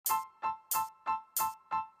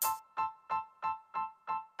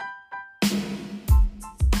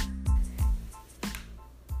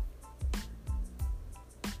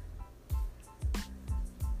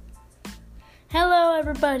Hello,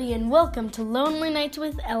 everybody, and welcome to Lonely Nights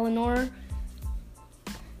with Eleanor.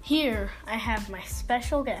 Here, I have my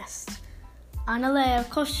special guest, Aniela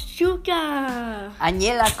Kościuszka.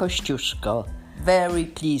 Aniela Kościuszko, very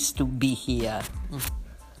pleased to be here.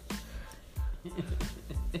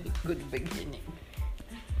 Good beginning.